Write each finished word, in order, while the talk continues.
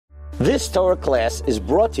This Torah class is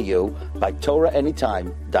brought to you by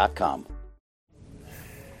TorahAnytime.com.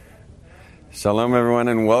 Shalom, everyone,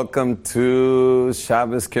 and welcome to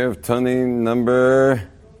Shabbos Keiravtuni number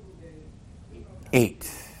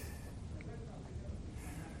 8.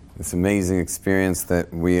 This amazing experience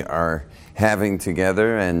that we are having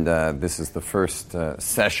together, and this is the first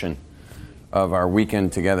session of our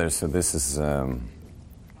weekend together. So this is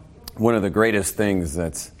one of the greatest things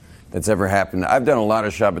that's ever happened. I've done a lot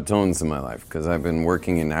of Shabbatons in my life because I've been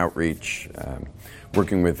working in outreach,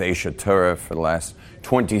 working with Aisha Torah for the last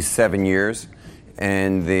 27 years,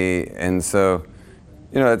 and so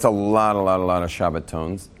it's a lot of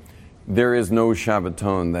Shabbatons. There is no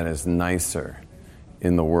Shabbaton that is nicer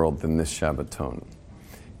in the world than this Shabbaton.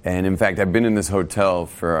 And in fact, I've been in this hotel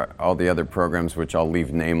for all the other programs, which I'll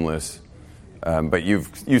leave nameless, but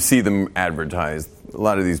you see them advertised, a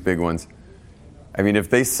lot of these big ones. I mean, if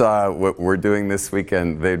they saw what we're doing this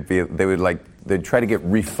weekend, they'd try to get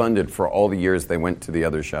refunded for all the years they went to the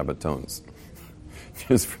other Shabbatons.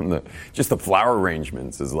 Just the flower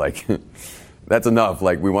arrangements is like, that's enough.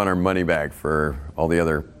 Like, we want our money back for all the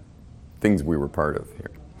other things we were part of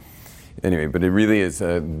here. Anyway, but it really is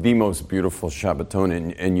the most beautiful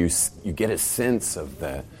Shabbaton, and you get a sense of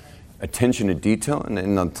the attention to detail.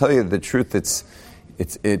 And I'll tell you the truth, it's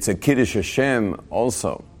a Kiddush Hashem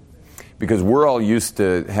also. Because we're all used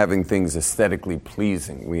to having things aesthetically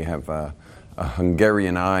pleasing. We have a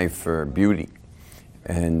Hungarian eye for beauty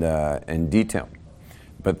and detail.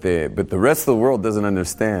 But the rest of the world doesn't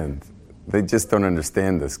understand. They just don't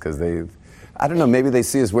understand this because I don't know, maybe they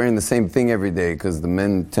see us wearing the same thing every day because the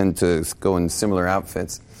men tend to go in similar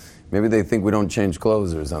outfits. Maybe they think we don't change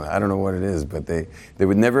clothes or something. I don't know what it is, but they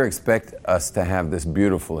would never expect us to have this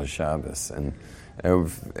beautiful a Shabbos.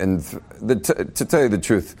 To tell you the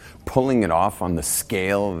truth, pulling it off on the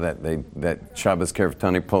scale that Shabbos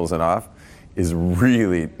Keiravtuni pulls it off is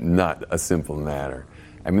really not a simple matter.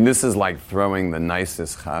 I mean, this is like throwing the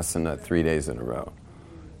nicest chasana 3 days in a row,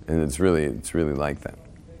 and it's really like that.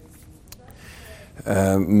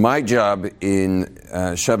 My job in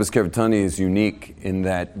Shabbos Keiravtuni is unique in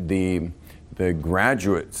that the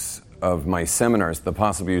graduates of my seminars, the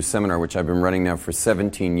Possible Use Seminar, which I've been running now for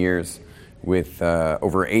 17 years, with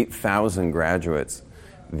over 8,000 graduates.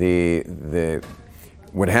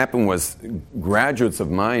 What happened was graduates of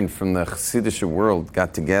mine from the Hasidic world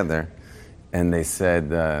got together, and they said,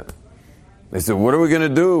 "What are we going to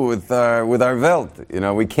do with our Welt?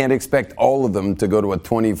 We can't expect all of them to go to a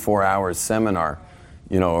 24-hour seminar,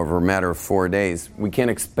 over a matter of 4 days. We can't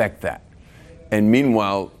expect that. And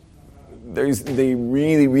meanwhile, they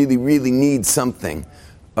really need something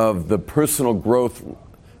of the personal growth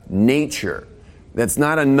nature that's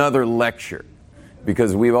not another lecture,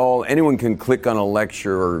 because anyone can click on a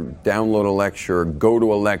lecture or download a lecture or go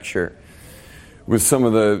to a lecture with some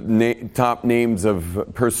of the top names of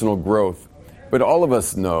personal growth. But all of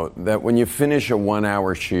us know that when you finish a 1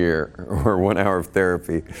 hour shiur or 1 hour of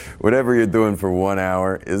therapy, whatever you're doing for 1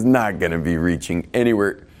 hour is not going to be reaching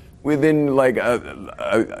anywhere within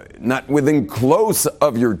not within close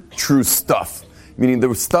of your true stuff. Meaning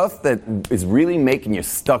the stuff that is really making you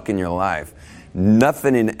stuck in your life,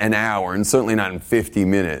 nothing in an hour, and certainly not in 50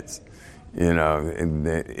 minutes,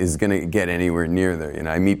 is going to get anywhere near there.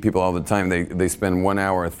 I meet people all the time, they spend 1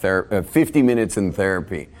 hour, 50 minutes in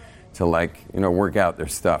therapy to work out their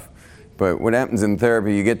stuff. But what happens in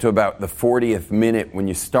therapy, you get to about the 40th minute when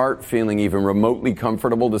you start feeling even remotely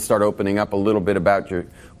comfortable to start opening up a little bit about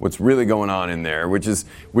what's really going on in there,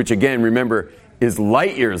 which again, remember, is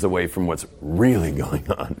light years away from what's really going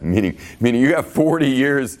on. Meaning you got 40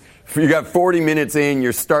 years, you got 40 minutes in,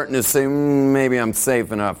 you're starting to say, maybe I'm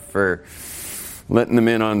safe enough for letting them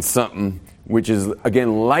in on something, which is,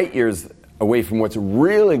 again, light years away from what's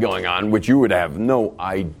really going on, which you would have no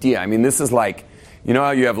idea. I mean, this is like, how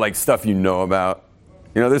you have stuff you know about?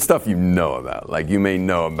 There's stuff you know about. Like, you may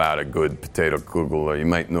know about a good potato kugel, or you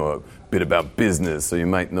might know a bit about business, or you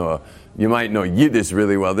might know Yiddish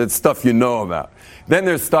really well. That's stuff you know about. Then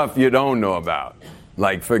there's stuff you don't know about.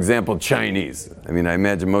 Like, for example, Chinese. I mean, I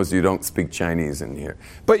imagine most of you don't speak Chinese in here.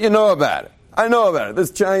 But you know about it. I know about it.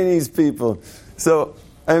 There's Chinese people. So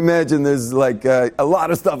I imagine there's a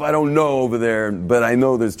lot of stuff I don't know over there, but I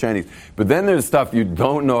know there's Chinese. But then there's stuff you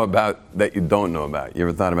don't know about that you don't know about. You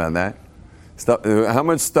ever thought about that? How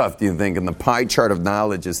much stuff do you think in the pie chart of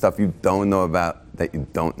knowledge is stuff you don't know about that you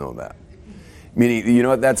don't know about? Meaning, you know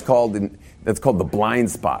what that's called? That's called the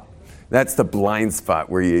blind spot. That's the blind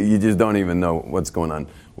spot where you just don't even know what's going on.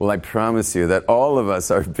 Well, I promise you that all of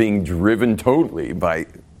us are being driven totally by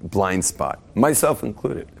blind spot, myself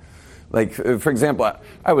included. Like, for example,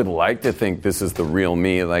 I would like to think this is the real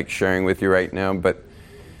me, like sharing with you right now, but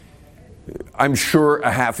I'm sure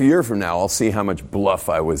a half a year from now, I'll see how much bluff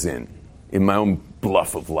I was in my own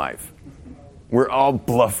bluff of life. We're all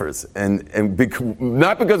bluffers, and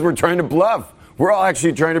not because we're trying to bluff. We're all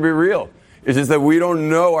actually trying to be real. It's just that we don't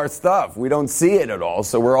know our stuff. We don't see it at all,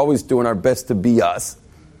 so we're always doing our best to be us.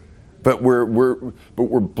 But we're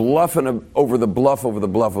bluffing over the bluff, over the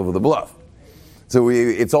bluff, over the bluff. So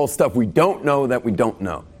it's all stuff we don't know that we don't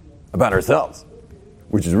know about ourselves,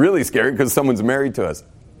 which is really scary because someone's married to us.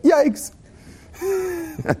 Yikes!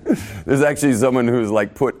 There's actually someone who's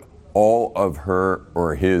like put all of her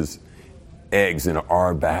or his eggs in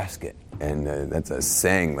our basket. And that's a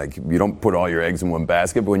saying, like, you don't put all your eggs in one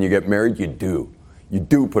basket, but when you get married, you do. You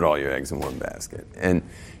do put all your eggs in one basket. And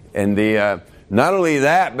the not only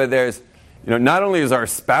that, but there's, not only is our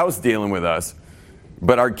spouse dealing with us,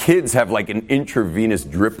 but our kids have like an intravenous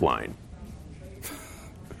drip line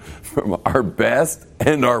from our best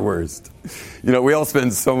and our worst. We all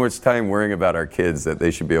spend so much time worrying about our kids that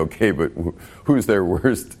they should be okay, but who's their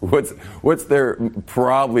worst? What's their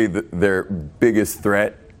probably their biggest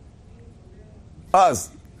threat? Us.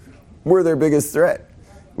 We're their biggest threat,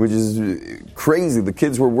 which is crazy. The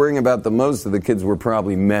kids we're worrying about the most are the kids we're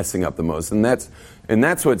probably messing up the most, and that's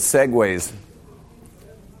what segues.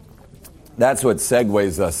 That's what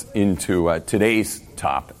segues us into today's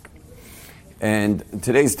topic. And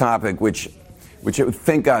today's topic, which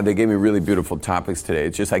thank God they gave me really beautiful topics today.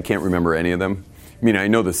 It's just I can't remember any of them. I mean, I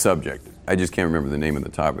know the subject. I just can't remember the name of the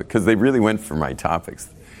topic because they really went for my topics.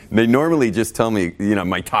 They normally just tell me,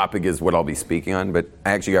 my topic is what I'll be speaking on, but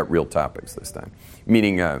I actually got real topics this time,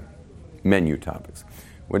 meaning menu topics.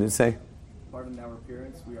 What did it say? Pardon our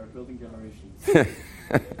appearance, we are building generations.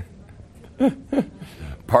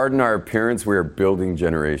 Pardon our appearance, we are building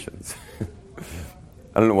generations.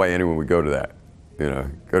 I don't know why anyone would go to that.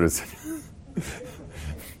 Go to...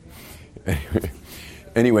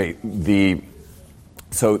 Anyway,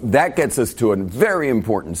 so that gets us to a very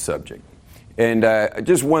important subject. And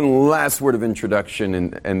just one last word of introduction,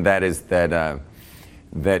 and that is that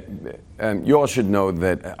you all should know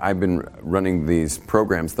that I've been running these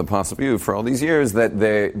programs, The Possible You, for all these years,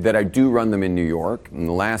 that I do run them in New York. In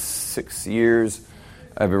the last 6 years,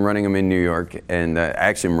 I've been running them in New York, and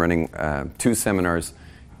actually I'm running 2 seminars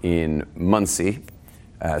in Muncie.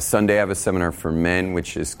 Sunday I have a seminar for men,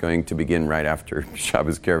 which is going to begin right after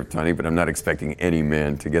Shabbos Keiravtuni, but I'm not expecting any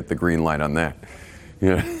man to get the green light on that.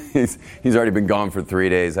 He's already been gone for 3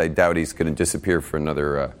 days. I doubt he's going to disappear for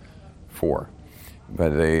another 4.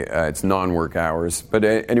 But it's non-work hours. But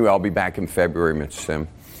anyway, I'll be back in February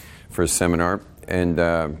for a seminar. And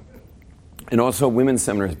also women's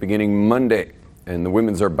seminars beginning Monday. And the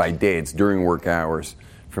women's are by day. It's during work hours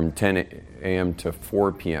from 10 a.m. to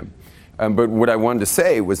 4 p.m. But what I wanted to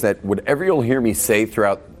say was that whatever you'll hear me say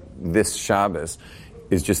throughout this Shabbos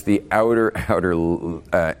is just the outer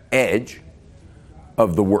edge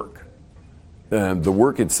of the work. The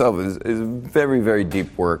work itself is very, very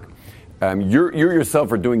deep work. You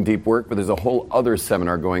yourself are doing deep work, but there's a whole other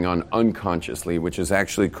seminar going on unconsciously, which is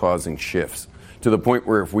actually causing shifts to the point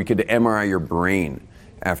where if we could MRI your brain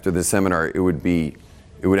after the seminar, it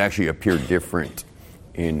would actually appear different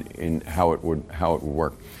in how it would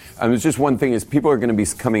work. There's just one thing is people are going to be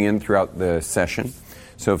coming in throughout the session.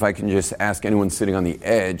 So if I can just ask anyone sitting on the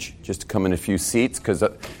edge just to come in a few seats, because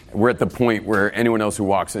we're at the point where anyone else who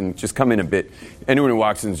walks in, just come in a bit. Anyone who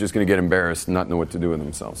walks in is just going to get embarrassed and not know what to do with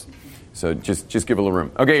themselves. So just give a little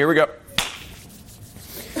room. Okay, here we go.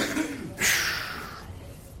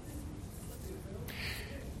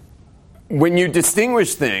 When you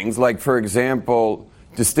distinguish things, like for example,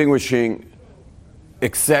 distinguishing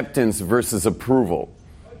acceptance versus approval,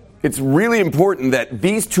 it's really important that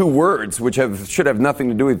these two words, which should have nothing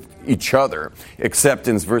to do with each other,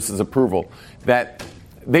 acceptance versus approval, that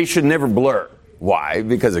they should never blur. Why?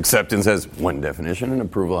 Because acceptance has one definition and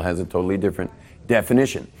approval has a totally different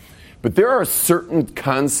definition. But there are certain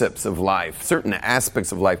concepts of life, certain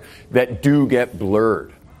aspects of life that do get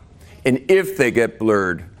blurred. And if they get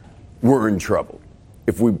blurred, we're in trouble.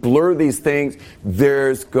 If we blur these things,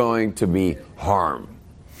 there's going to be harm.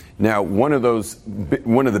 Now, one of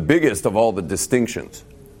the biggest of all the distinctions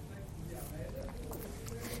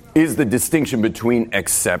is the distinction between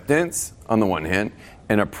acceptance on the one hand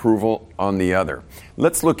and approval on the other.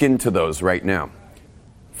 Let's look into those right now.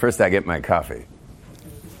 First, I get my coffee.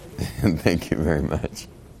 Thank you very much.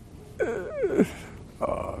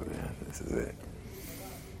 Oh, man, this is it.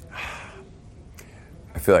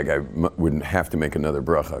 I feel like I wouldn't have to make another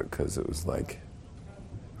bracha because it was like,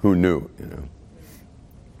 who knew,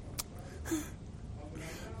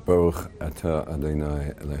 Baruch Atah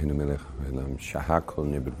Adonai Eloheinu melech haolam shehakol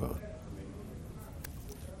nהיה b'dvaro.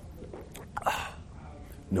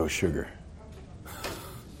 No sugar.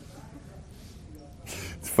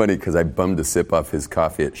 It's funny because I bummed a sip off his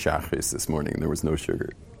coffee at Shachris this morning and there was no sugar.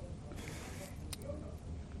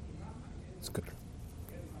 It's good.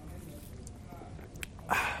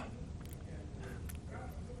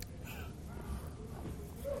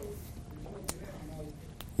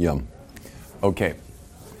 Yum. Okay.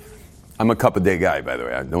 I'm a cup-a-day guy, by the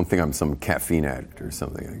way. I don't think I'm some caffeine addict or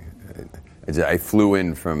something. I flew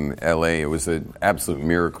in from L.A. It was an absolute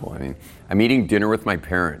miracle. I mean, I'm eating dinner with my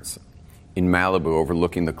parents in Malibu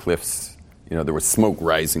overlooking the cliffs. You know, there was smoke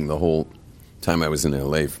rising the whole time I was in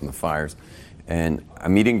L.A. from the fires. And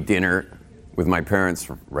I'm eating dinner with my parents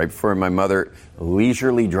right before my mother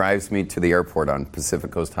leisurely drives me to the airport on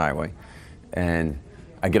Pacific Coast Highway. And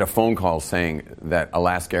I get a phone call saying that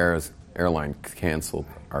Alaska Airlines canceled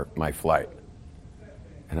my flight.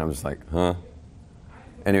 And I was like, huh?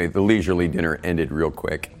 Anyway, the leisurely dinner ended real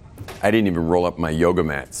quick. I didn't even roll up my yoga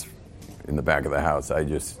mats in the back of the house.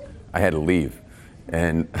 I had to leave.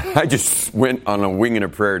 And I just went on a wing and a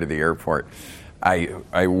prayer to the airport. I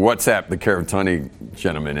WhatsApped the Keiravtuni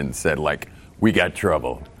gentleman and said, like, we got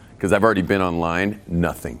trouble. Because I've already been online,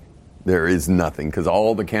 nothing. There is nothing, because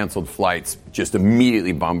all the canceled flights just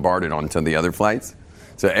immediately bombarded onto the other flights.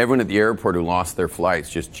 So everyone at the airport who lost their flights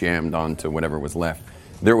just jammed onto whatever was left.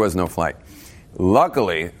 There was no flight.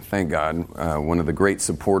 Luckily, thank God, one of the great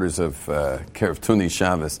supporters of Keiravtuni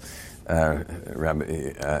Shabbos, Rabbi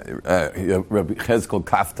Chezkel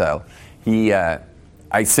Kaftal,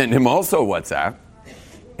 I sent him also WhatsApp,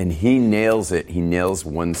 and he nails it. He nails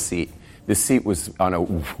one seat. This seat was on a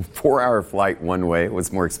 4-hour flight one way. It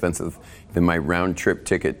was more expensive than my round-trip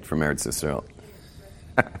ticket from Eretz Yisrael.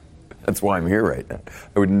 That's why I'm here right now.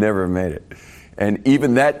 I would never have made it. And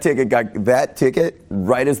even that ticket,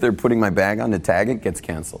 right as they're putting my bag on to tag it, gets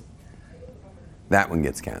canceled. That one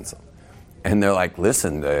gets canceled. And they're like,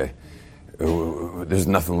 listen, there's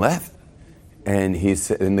nothing left. And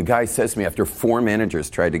the guy says to me, after 4 managers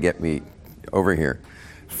tried to get me over here,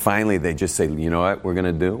 finally they just say, you know what we're going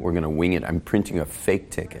to do? We're going to wing it. I'm printing a fake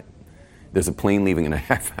ticket. There's a plane leaving in a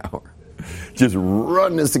half hour. Just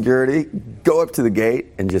run to security, go up to the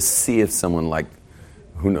gate, and just see if someone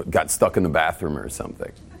got stuck in the bathroom or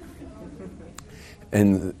something.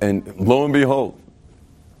 And lo and behold,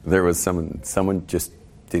 there was someone just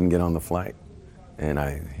didn't get on the flight. And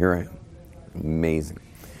here I am. Amazing.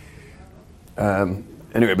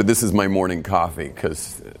 Anyway, but this is my morning coffee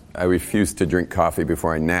because I refused to drink coffee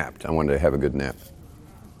before I napped. I wanted to have a good nap.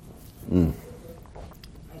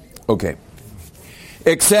 Okay.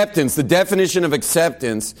 Acceptance. The definition of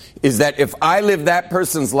acceptance is that if I live that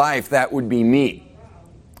person's life, that would be me.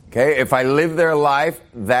 Okay? If I live their life,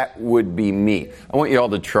 that would be me. I want you all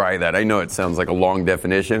to try that. I know it sounds like a long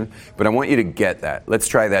definition, but I want you to get that. Let's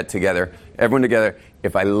try that together. Everyone together.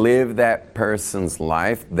 If I live that person's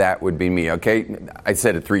life, that would be me. Okay? I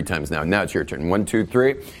said it 3 times now. Now it's your turn. 1, 2,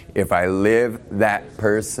 3. If I live that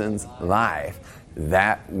person's life,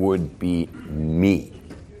 that would be me.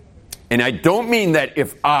 And I don't mean that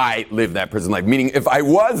if I live that person's life, meaning if I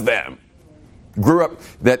was them, grew up,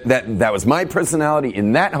 that was my personality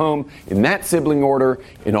in that home, in that sibling order,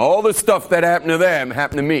 in all the stuff that happened to them,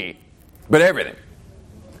 happened to me. But everything.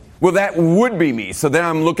 Well, that would be me. So then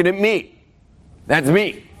I'm looking at me. That's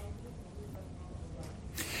me.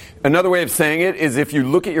 Another way of saying it is if you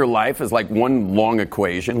look at your life as like one long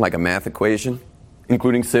equation, like a math equation,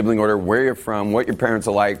 including sibling order, where you're from, what your parents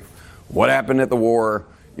are like, what happened at the war,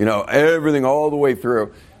 you know, everything all the way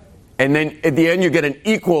through. And then at the end you get an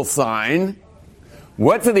equal sign.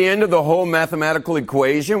 What's at the end of the whole mathematical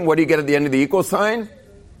equation? What do you get at the end of the equal sign?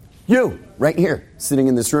 You, right here, sitting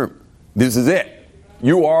in this room. This is it.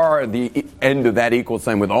 You are the end of that equal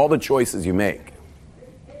sign with all the choices you make.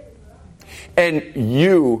 And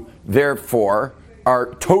you, therefore,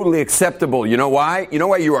 are totally acceptable. You know why? You know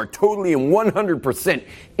why you are totally and 100%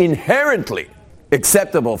 inherently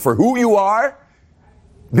acceptable for who you are?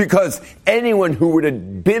 Because anyone who would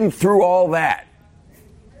have been through all that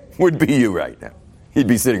would be you right now. He'd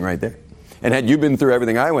be sitting right there. And had you been through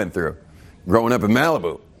everything I went through, growing up in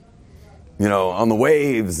Malibu, you know, on the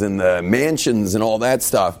waves and the mansions and all that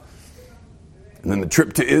stuff, and then the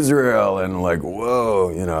trip to Israel and like,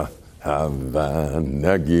 whoa, you know, Hava,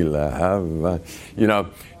 Nagila, Hava, you know,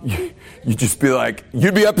 you'd just be like,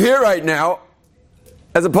 you'd be up here right now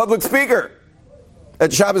as a public speaker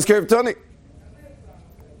at Shabbos Keiravtuni.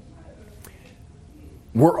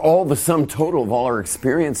 We're all the sum total of all our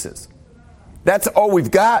experiences. That's all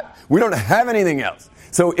we've got. We don't have anything else.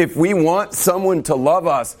 So if we want someone to love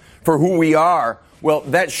us for who we are, well,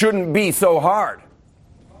 that shouldn't be so hard.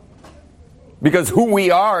 Because who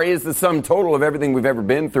we are is the sum total of everything we've ever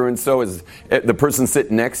been through, and so is the person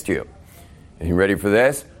sitting next to you. Are you ready for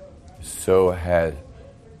this? So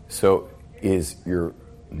is your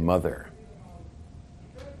mother.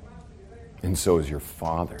 And so is your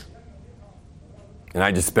father. And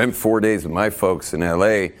I just spent 4 days with my folks in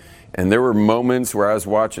L.A., and there were moments where I was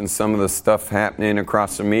watching some of the stuff happening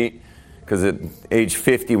across from me, because at age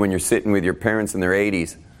 50, when you're sitting with your parents in their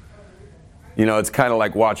 80s, you know, it's kind of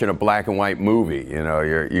like watching a black and white movie. You know,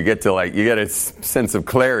 you get a sense of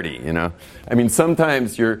clarity, you know. I mean,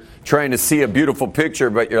 sometimes you're trying to see a beautiful picture,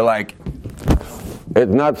 but you're like,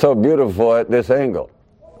 it's not so beautiful at this angle.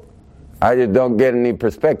 I just don't get any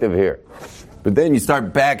perspective here. But then you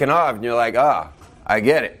start backing off, and you're like, I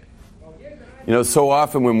get it. You know, so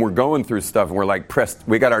often when we're going through stuff, and we're like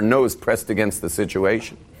we got our nose pressed against the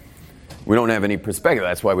situation. We don't have any perspective.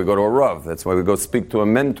 That's why we go to a Rav. That's why we go speak to a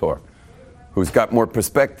mentor who's got more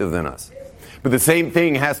perspective than us. But the same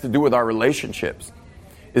thing has to do with our relationships,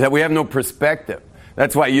 is that we have no perspective.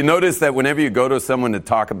 That's why you notice that whenever you go to someone to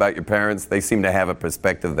talk about your parents, they seem to have a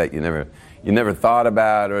perspective that you never thought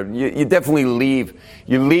about, or you definitely leave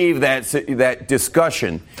that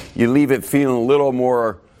discussion, you leave it feeling a little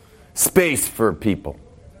more space for people.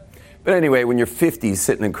 But anyway, when you're 50,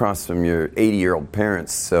 sitting across from your 80-year-old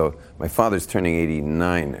parents, so my father's turning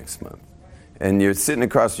 89 next month, and you're sitting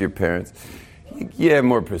across from your parents, you have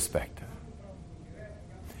more perspective.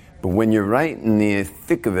 But when you're right in the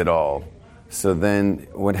thick of it all, so then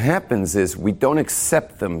what happens is we don't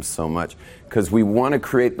accept them so much because we want to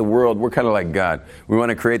create the world. We're kind of like God. We want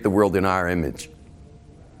to create the world in our image.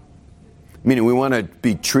 Meaning we want to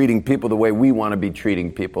be treating people the way we want to be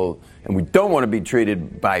treating people, and we don't want to be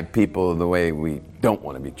treated by people the way we don't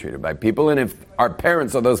want to be treated by people. And if our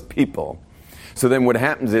parents are those people, so then what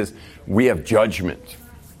happens is we have judgment,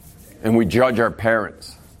 and we judge our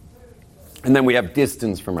parents. And then we have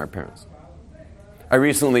distance from our parents. I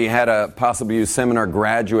recently had a Possible Use seminar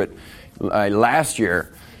graduate last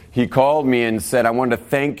year. He called me and said, I wanted to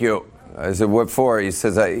thank you. I said, what for? He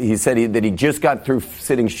said that he just got through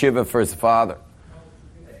sitting Shiva for his father.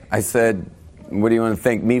 I said, what do you want to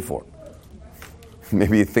thank me for?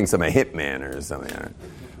 Maybe he thinks I'm a hitman or something.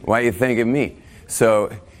 Why are you thanking me?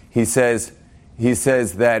 So he says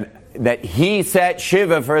that he sat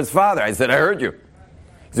Shiva for his father. I said, I heard you.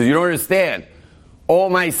 He said, you don't understand. All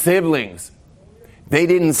my siblings, they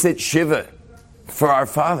didn't sit Shiva for our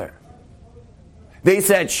father. They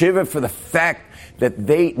sat Shiva for the fact that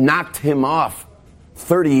they knocked him off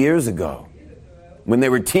 30 years ago when they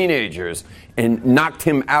were teenagers and knocked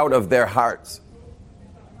him out of their hearts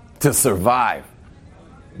to survive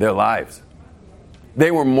their lives.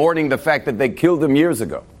 They were mourning the fact that they killed him years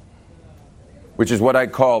ago, which is what I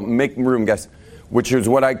call, make room guys, which is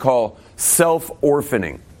what I call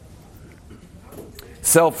self-orphaning.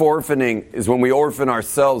 Self-orphaning is when we orphan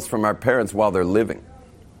ourselves from our parents while they're living.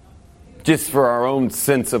 Just for our own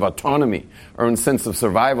sense of autonomy, our own sense of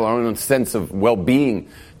survival, our own sense of well-being,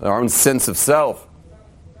 our own sense of self.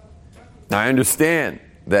 Now, I understand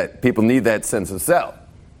that people need that sense of self.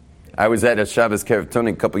 I was at a Shabbos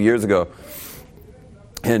Keiravtuni a couple years ago,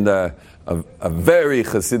 and a very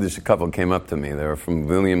Hasidic couple came up to me. They were from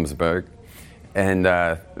Williamsburg, and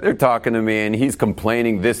they're talking to me, and he's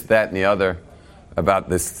complaining this, that, and the other about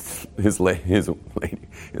this his wife.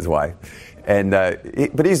 And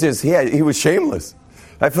but he was shameless.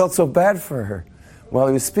 I felt so bad for her while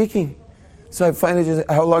he was speaking. So I finally just,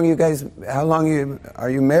 how long are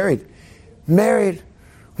you married? Married?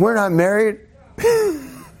 We're not married.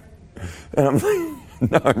 And I'm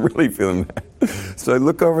like, no, I'm really feeling bad. So I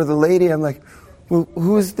look over the lady. I'm like, well,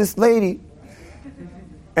 who's this lady?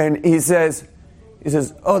 And he says,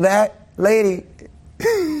 oh, that lady.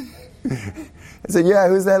 I said, yeah,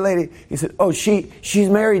 who's that lady? He said, oh, she's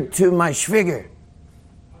married to my shviger.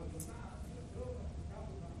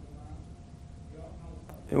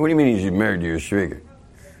 What do you mean she's married to your shviger?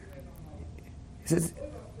 He says,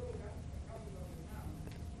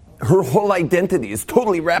 her whole identity is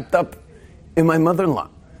totally wrapped up in my mother-in-law,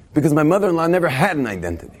 because my mother-in-law never had an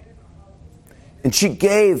identity. And she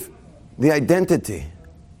gave the identity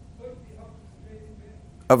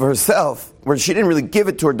of herself, where she didn't really give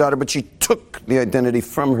it to her daughter, but she took the identity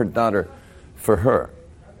from her daughter for her.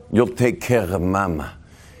 You'll take care of mama.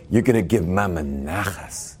 You're going to give mama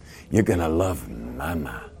nachas. You're going to love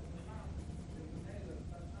mama.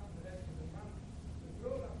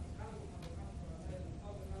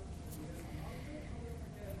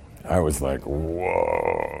 I was like,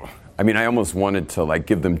 whoa. I mean, I almost wanted to like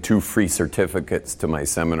give them 2 free certificates to my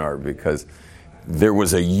seminar because there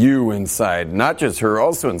was a you inside, not just her,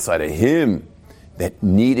 also inside of him, that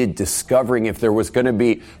needed discovering if there was going to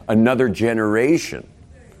be another generation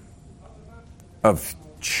of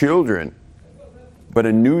children, but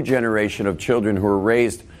a new generation of children who are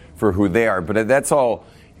raised for who they are. But that's all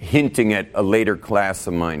hinting at a later class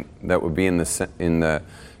of mine that would be in the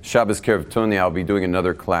Shabbos Keiravtuni. I'll be doing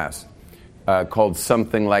another class called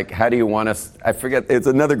something like, how do you want us, I forget, it's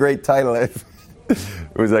another great title. It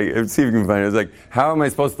was like, see if you can find it. It was like, how am I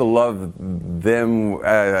supposed to love them?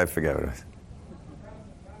 I forget what it was.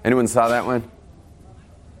 Anyone saw that one?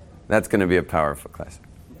 That's going to be a powerful class.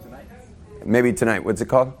 Tonight? Maybe tonight. What's it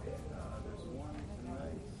called? There's one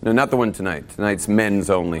tonight. No, not the one tonight. Tonight's men's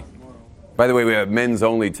only. By the way, we have men's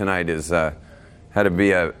only tonight is how to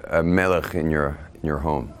be a melech in your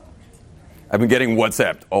home. I've been getting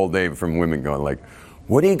WhatsApped all day from women going like,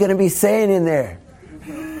 what are you going to be saying in there?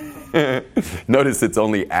 Notice it's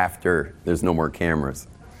only after there's no more cameras.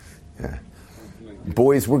 Yeah.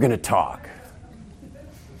 Boys, we're going to talk.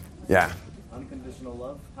 Yeah. Unconditional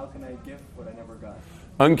love. How can I give what I never got?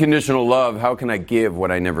 Unconditional love. How can I give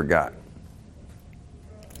what I never got?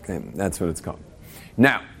 Okay, that's what it's called.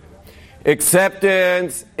 Now,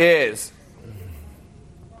 acceptance is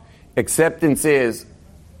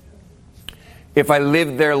if I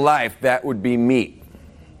lived their life, that would be me.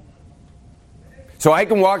 So I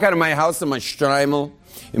can walk out of my house in my shtreimel,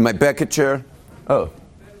 in my Bekecher. Oh,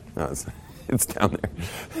 no, it's down there.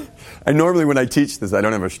 I normally, when I teach this, I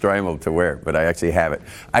don't have a shtreimel to wear, but I actually have it.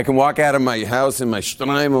 I can walk out of my house in my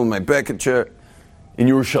shtreimel, my Bekecher, in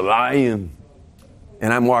Yerushalayim,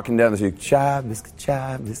 and I'm walking down the street, Shabbos,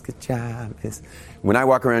 Shabbos, Shabbos. When I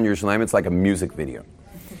walk around Yerushalayim, it's like a music video.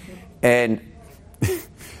 And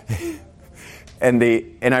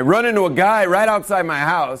and I run into a guy right outside my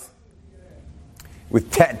house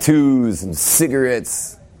with tattoos and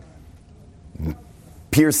cigarettes, and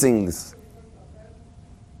piercings.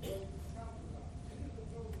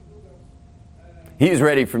 He's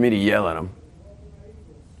ready for me to yell at him.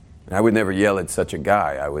 I would never yell at such a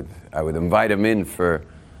guy. I would invite him in for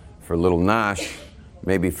a little nosh,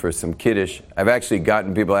 maybe for some kiddush. I've actually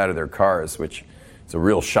gotten people out of their cars, which is a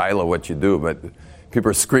real shiloh what you do, but people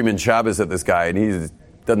are screaming Shabbos at this guy, and he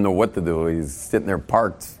doesn't know what to do. He's sitting there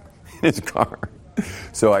parked in his car.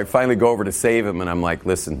 So I finally go over to save him, and I'm like,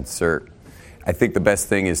 listen, sir, I think the best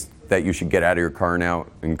thing is that you should get out of your car now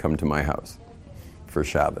and come to my house for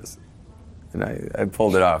Shabbos. And I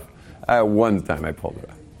pulled it off. One time I pulled it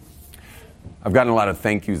off. I've gotten a lot of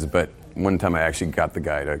thank yous, but one time I actually got the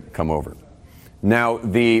guy to come over. Now,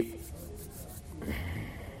 the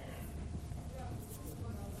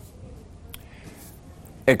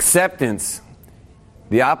acceptance,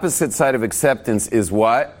 the opposite side of acceptance is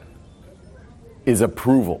what? Is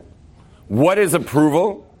approval. What is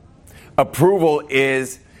approval? Approval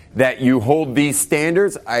is that you hold these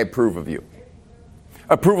standards, I approve of you.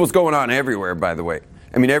 Approval's going on everywhere, by the way.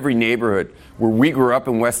 I mean, every neighborhood. Where we grew up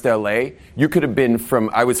in West LA, you could have been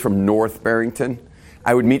I was from North Barrington.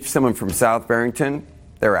 I would meet someone from South Barrington,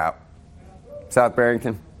 they're out. South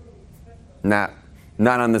Barrington, not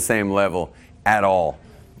on the same level at all.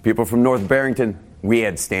 People from North Barrington, we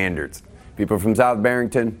had standards. People from South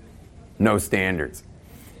Barrington, no standards.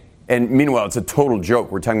 And meanwhile, it's a total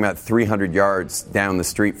joke. We're talking about 300 yards down the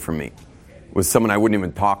street from me with someone I wouldn't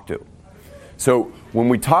even talk to. So when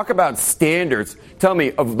we talk about standards, tell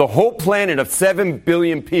me, of the whole planet of 7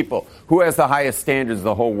 billion people, who has the highest standards of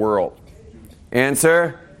the whole world?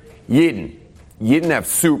 Answer, Yidden. Yidden have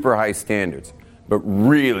super high standards, but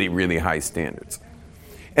really, really high standards.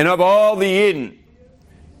 And of all the Yidden,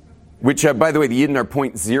 which, by the way, the Yidden are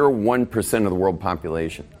 0.01% of the world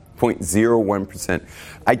population. 0.01%.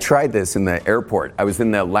 I tried this in the airport. I was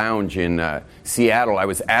in the lounge in Seattle. I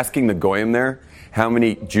was asking the Goyim there how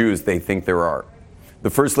many Jews they think there are. The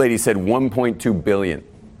first lady said 1.2 billion.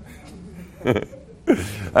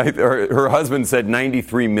 Her husband said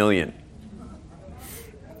 93 million.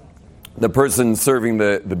 The person serving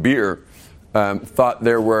the beer thought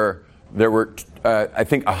there were I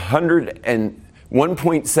think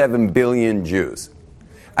 1.7 billion Jews.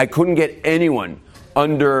 I couldn't get anyone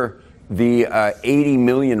under the 80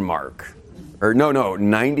 million mark. Or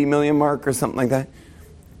 90 million mark or something like that.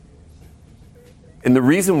 And the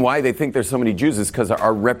reason why they think there's so many Jews is because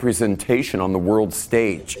our representation on the world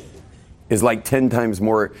stage is like 10 times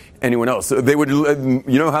more anyone else. So they would, you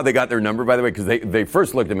know how they got their number, by the way? Because they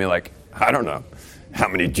first looked at me like, I don't know how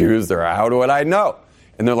many Jews there are. How do I know?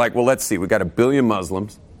 And they're like, well, let's see. We got 1 billion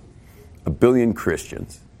Muslims, 1 billion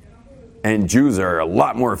Christians, And Jews are a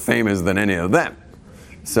lot more famous than any of them.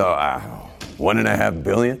 So 1.5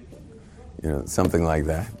 billion, something like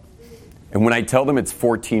that. And when I tell them it's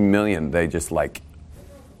 14 million, they just like,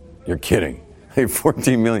 you're kidding.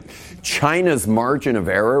 14 million. China's margin of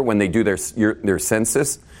error when they do their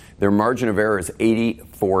census, their margin of error is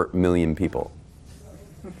 84 million people.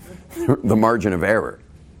 The margin of error.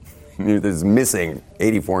 There's missing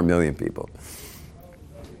 84 million people.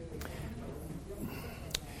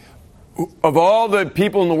 Of all the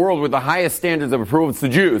people in the world with the highest standards of approval, it's the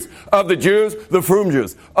Jews. Of the Jews, the Frum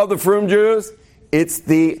Jews. Of the Frum Jews, it's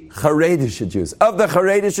the Haredische Jews. Of the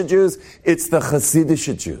Haredische Jews, it's the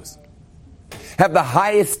Hasidische Jews. Have the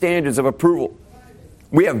highest standards of approval.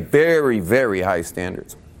 We have very, very high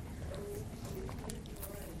standards.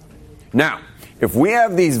 Now, if we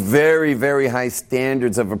have these very, very high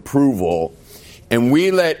standards of approval, and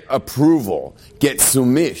we let approval get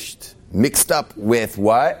sumished, mixed up with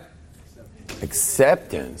what?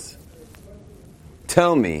 Acceptance.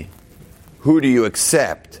 Tell me, who do you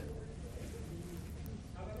accept?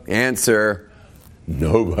 Answer,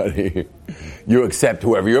 nobody. You accept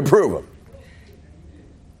whoever you approve of.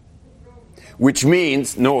 Which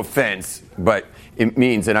means, no offense, but it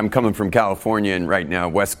means that I'm coming from California and right now,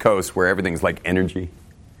 West Coast, where everything's like energy.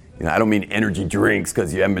 I don't mean energy drinks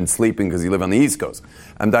because you haven't been sleeping because you live on the East Coast.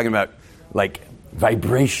 I'm talking about like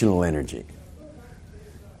vibrational energy.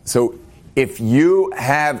 So if you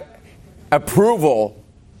have approval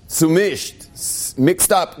sumished,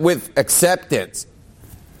 mixed up with acceptance,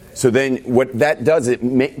 so then what that does,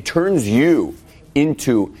 it turns you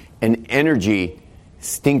into an energy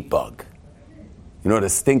stink bug. You know what a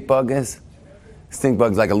stink bug is? Stink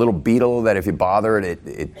bug's like a little beetle that if you bother it,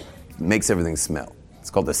 it makes everything smell.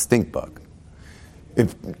 It's called a stink bug.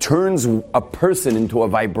 It turns a person into a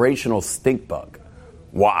vibrational stink bug.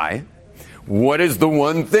 Why? What is the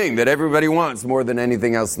one thing that everybody wants more than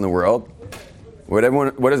anything else in the world? What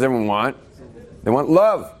does everyone want? They want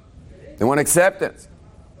love. They want acceptance.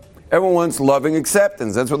 Everyone wants loving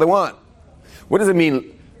acceptance. That's what they want. What does it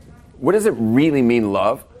mean? What does it really mean,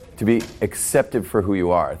 love? To be accepted for who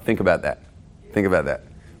you are. Think about that. Think about that.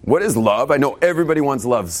 What is love? I know everybody wants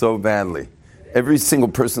love so badly. Every single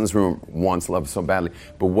person in this room wants love so badly.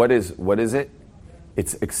 But what is it?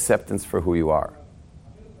 It's acceptance for who you are.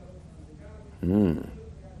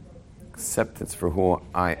 Acceptance for who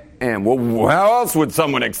I am. Well, how else would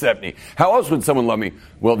someone accept me? How else would someone love me?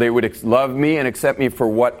 Well, they would love me and accept me for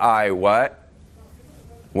what I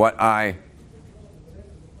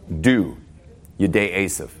do. Yedei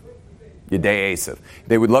Esav. Yedei Esav.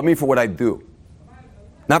 They would love me for what I do.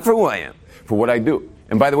 Not for who I am, for what I do.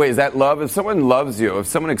 And by the way, is that love? If someone loves you, if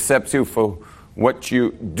someone accepts you for what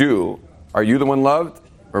you do, are you the one loved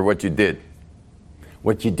or what you did?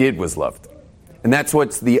 What you did was loved. And that's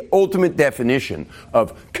what's the ultimate definition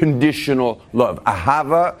of conditional love.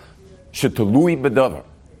 Ahava shetalui b'davar.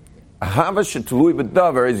 Ahava shetalui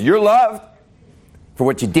b'davar is you're loved for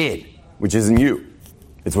what you did, which isn't you.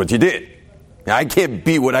 It's what you did. Now, I can't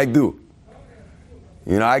be what I do.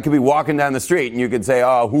 I could be walking down the street and you could say,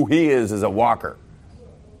 oh, who he is a walker.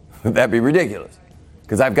 That'd be ridiculous.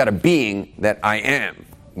 Because I've got a being that I am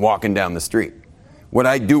walking down the street. What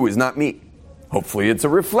I do is not me. Hopefully it's a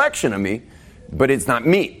reflection of me, but it's not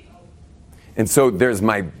me. And so there's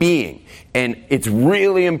my being. And it's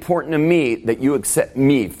really important to me that you accept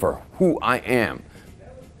me for who I am.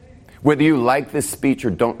 Whether you like this speech or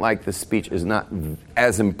don't like this speech is not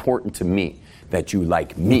as important to me that you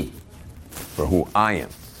like me for who I am.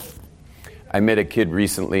 I met a kid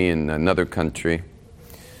recently in another country.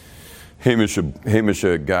 Hamish,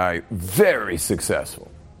 a guy, very successful.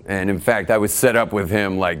 And in fact, I was set up with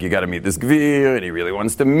him like, you got to meet this Gvir, and he really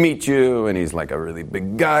wants to meet you, and he's like a really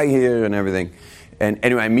big guy here and everything. And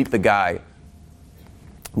anyway, I meet the guy.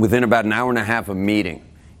 Within about an hour and a half of meeting,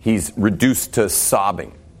 he's reduced to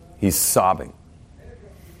sobbing. He's sobbing.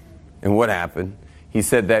 And what happened? He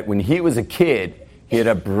said that when he was a kid, he had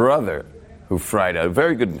a brother who fried out. A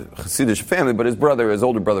very good Hasidic family, but his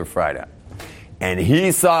older brother fried out. And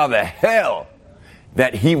he saw the hell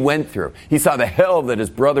that he went through. He saw the hell that his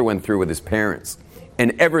brother went through with his parents.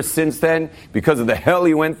 And ever since then, because of the hell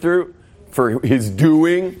he went through for his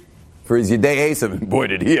doing, for his Yedei Esav, boy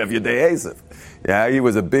did he have Yedei Esav. Yeah, he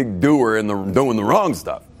was a big doer in doing the wrong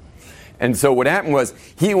stuff. And so what happened was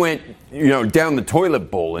he went, down the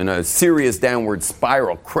toilet bowl in a serious downward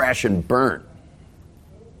spiral, crash and burn.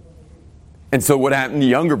 And so what happened? The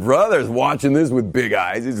younger brother's watching this with big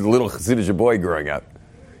eyes. He's a little Hasidic boy growing up.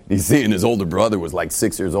 He's seeing his older brother was like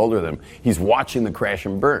 6 years older than him. He's watching the crash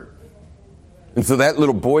and burn. And so that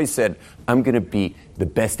little boy said, I'm going to be the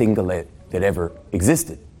best Ingalet that ever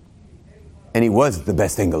existed. And he was the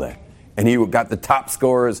best Engler. And he got the top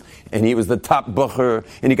scores, and he was the top bucher,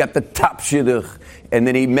 and he got the top shidduch, and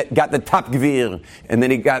then he got the top gvir, and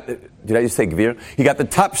then he got, did I just say gvir? He got the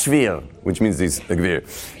top shvir, which means he's a gvir.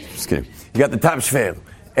 Just kidding. He got the top shvir.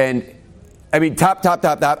 And, I mean, top.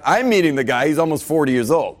 I'm meeting the guy, he's almost 40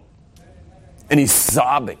 years old. And he's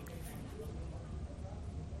sobbing.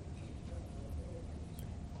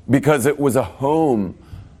 Because it was a home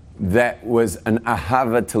that was an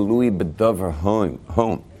ahava talui b'davar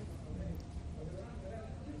home.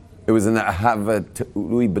 It was an ahava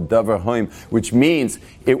talui b'davar home, which means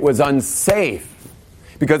it was unsafe.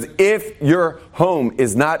 Because if your home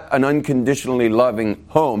is not an unconditionally loving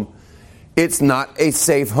home, it's not a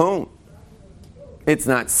safe home. It's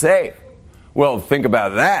not safe. Well, think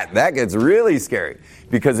about that. That gets really scary.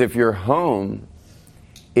 Because if your home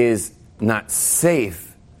is not safe,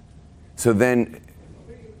 so then,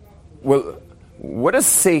 well, what does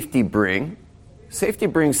safety bring? Safety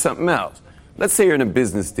brings something else. Let's say you're in a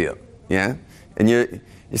business deal, yeah? And you're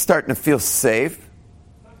starting to feel safe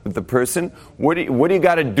with the person. What do you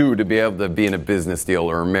got to do to be able to be in a business deal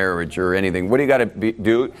or a marriage or anything? What do you got to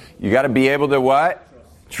do? You got to be able to what?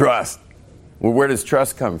 Trust. Well, where does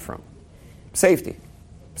trust come from? Safety.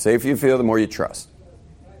 Safer you feel, the more you trust.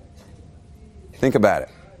 Think about it.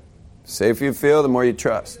 Safer you feel, the more you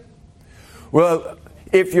trust. Well,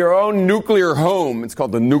 if your own nuclear home, it's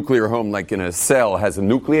called the nuclear home, like in a cell has a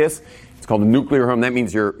nucleus, it's called a nuclear home. That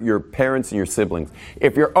means your parents and your siblings.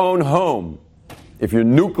 If your own home, if your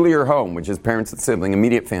nuclear home, which is parents and sibling,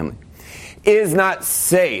 immediate family, is not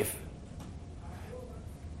safe,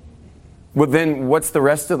 well then what's the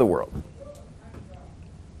rest of the world?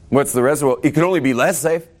 What's the rest of the world? It can only be less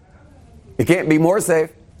safe. It can't be more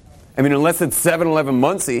safe. I mean, unless it's 7-Eleven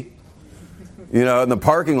Muncie, in the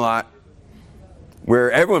parking lot,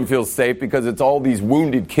 where everyone feels safe because it's all these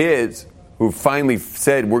wounded kids who finally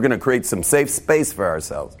said, we're going to create some safe space for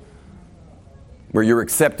ourselves, where you're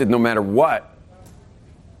accepted no matter what.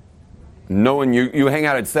 Knowing you hang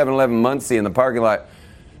out at 7-Eleven Muncie in the parking lot,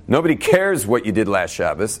 nobody cares what you did last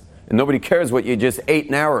Shabbos, and nobody cares what you just ate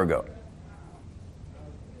an hour ago.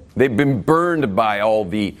 They've been burned by all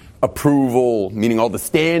the approval, meaning all the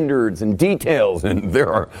standards and details, and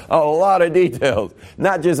there are a lot of details,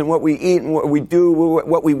 not just in what we eat and what we do,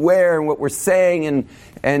 what we wear and what we're saying,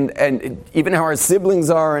 and even how our siblings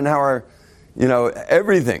are and how our,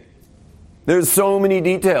 everything. There's so many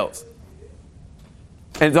details.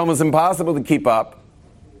 And it's almost impossible to keep up.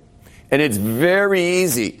 And it's very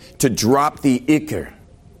easy to drop the ikr.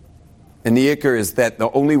 And the ikr is that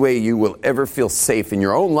the only way you will ever feel safe in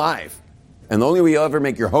your own life, and the only way you'll ever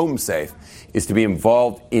make your home safe, is to be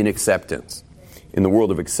involved in acceptance, in the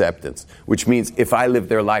world of acceptance. Which means if I live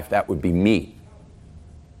their life, that would be me.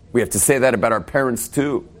 We have to say that about our parents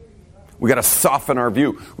too. We got to soften our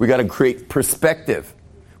view. We got to create perspective.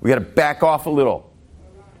 We got to back off a little,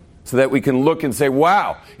 so that we can look and say,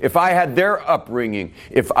 wow, if I had their upbringing,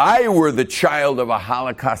 if I were the child of a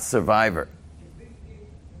Holocaust survivor,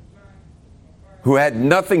 who had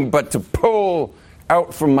nothing but to pull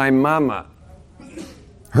out from my mama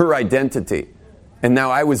her identity. And now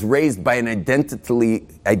I was raised by an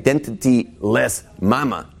identity-less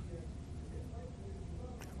mama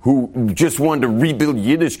who just wanted to rebuild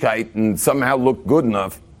Yiddishkeit and somehow look good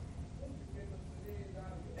enough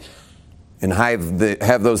and have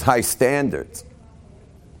those high standards.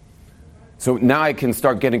 So now I can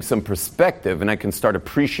start getting some perspective, and I can start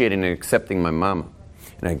appreciating and accepting my mama.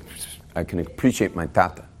 And I can appreciate my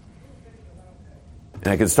tata. And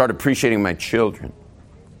I can start appreciating my children.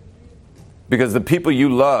 Because the people you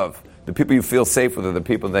love, the people you feel safe with, are the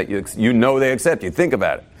people that you know they accept you. Think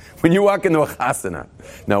about it. When you walk into a chasana,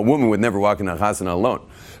 now a woman would never walk into a chasana alone,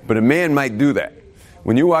 but a man might do that.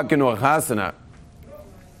 When you walk into a chasana,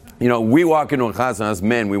 we walk into a chasana as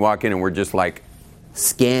men, we walk in and we're just like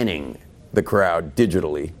scanning the crowd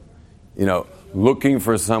digitally, looking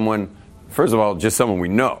for someone, first of all, just someone we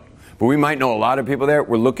know. But we might know a lot of people there.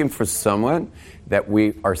 We're looking for someone that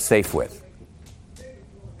we are safe with.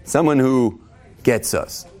 Someone who gets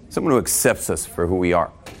us. Someone who accepts us for who we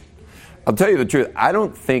are. I'll tell you the truth. I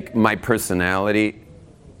don't think my personality,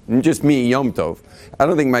 just me, Yom Tov, I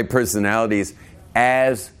don't think my personality is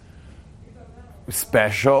as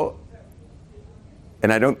special,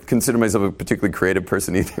 and I don't consider myself a particularly creative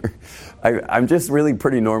person either. I'm just really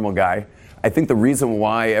pretty normal guy. I think the reason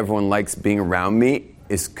why everyone likes being around me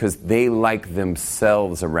is because they like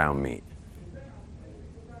themselves around me.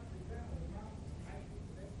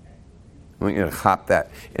 I want you to hop that.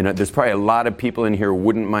 And there's probably a lot of people in here who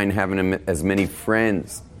wouldn't mind having as many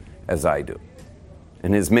friends as I do.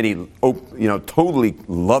 and as many, totally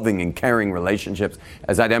loving and caring relationships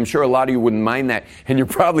as I do. I'm sure a lot of you wouldn't mind that, and you're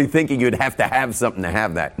probably thinking you'd have to have something to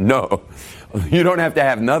have that. No, you don't have to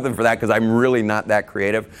have nothing for that, because I'm really not that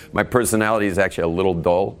creative. My personality is actually a little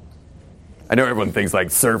dull. I know everyone thinks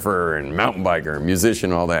like surfer and mountain biker and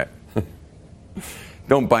musician and all that.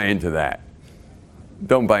 Don't buy into that.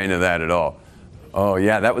 Don't buy into that at all. Oh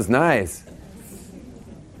yeah, that was nice.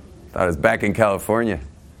 Thought I was back in California.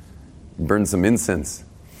 Burned some incense.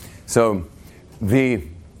 So by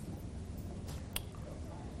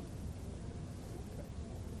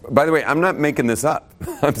the way, I'm not making this up.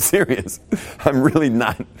 I'm serious. I'm really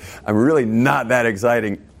not that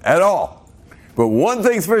exciting at all. But one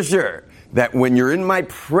thing's for sure, that when you're in my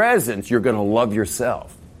presence, you're going to love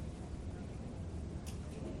yourself.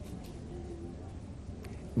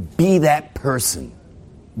 Be that person.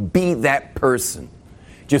 Be that person.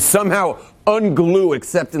 Just somehow unglue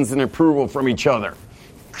acceptance and approval from each other.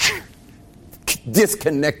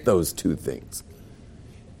 Disconnect those two things.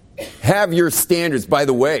 Have your standards. By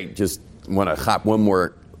the way, just want to hop one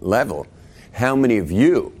more level. How many of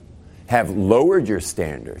you have lowered your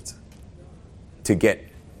standards to get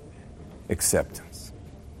acceptance?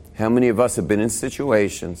 How many of us have been in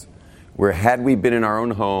situations where, had we been in our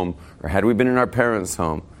own home or had we been in our parents'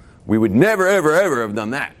 home, we would never, ever, ever have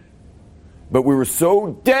done that? But we were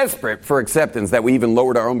so desperate for acceptance that we even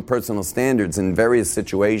lowered our own personal standards in various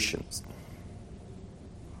situations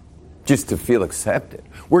just to feel accepted.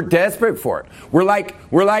 We're desperate for it. We're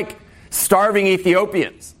like starving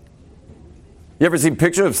Ethiopians. You ever see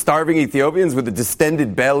pictures of starving Ethiopians with the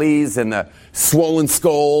distended bellies and the swollen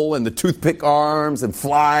skull and the toothpick arms and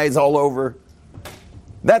flies all over?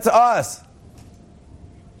 That's us.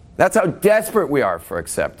 That's how desperate we are for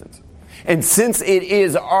acceptance. And since it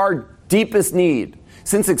is our deepest need,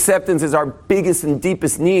 since acceptance is our biggest and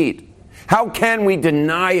deepest need, how can we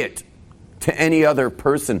deny it to any other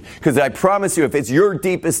person? Because I promise you, if it's your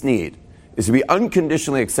deepest need, is to be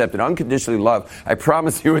unconditionally accepted, unconditionally loved, I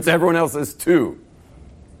promise you it's everyone else's too.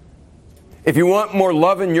 If you want more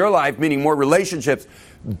love in your life, meaning more relationships,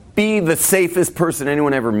 be the safest person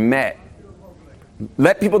anyone ever met.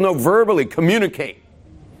 Let people know verbally, communicate.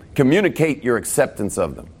 Communicate your acceptance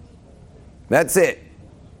of them. That's it.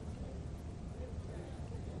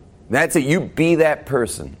 That's it. You be that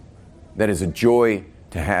person that is a joy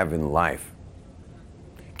to have in life.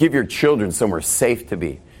 Give your children somewhere safe to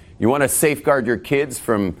be. You want to safeguard your kids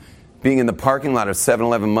from being in the parking lot of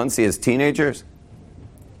 7-Eleven Muncie as teenagers?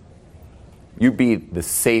 You be the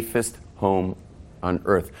safest home on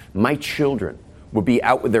earth. My children will be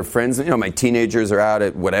out with their friends. My teenagers are out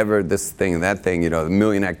at whatever, this thing and that thing, a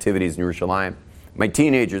million activities in Yerushalayim. My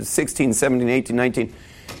teenagers, 16, 17, 18, 19,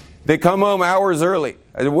 they come home hours early.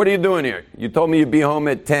 I said, what are you doing here? You told me you'd be home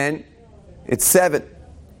at 10. It's 7.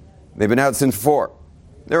 They've been out since 4.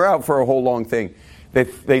 They're out for a whole long thing.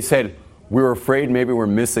 They said, we were afraid maybe we're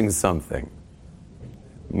missing something.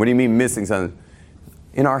 What do you mean missing something?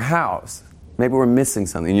 In our house. Maybe we're missing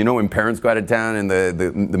something. When parents go out of town and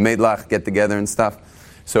the Maidlach get together and stuff.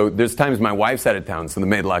 So there's times my wife's out of town, so the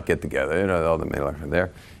Maidlach get together. All the Maidlach are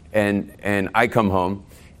there. And I come home,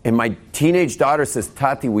 and my teenage daughter says,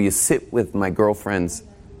 Tati, will you sit with my girlfriends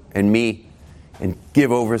and me and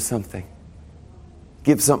give over something?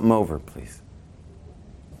 Give something over, please.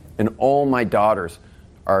 And all my daughters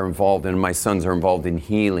are involved, and my sons are involved in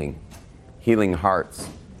healing hearts.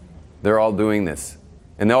 They're all doing this.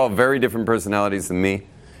 And they all have very different personalities than me,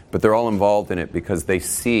 but they're all involved in it because they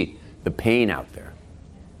see the pain out there.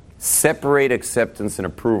 Separate acceptance and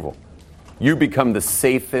approval. You become the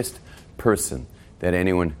safest person that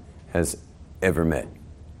anyone has ever met.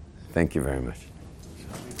 Thank you very much.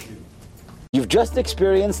 You've just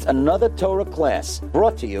experienced another Torah class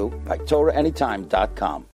brought to you by TorahAnytime.com.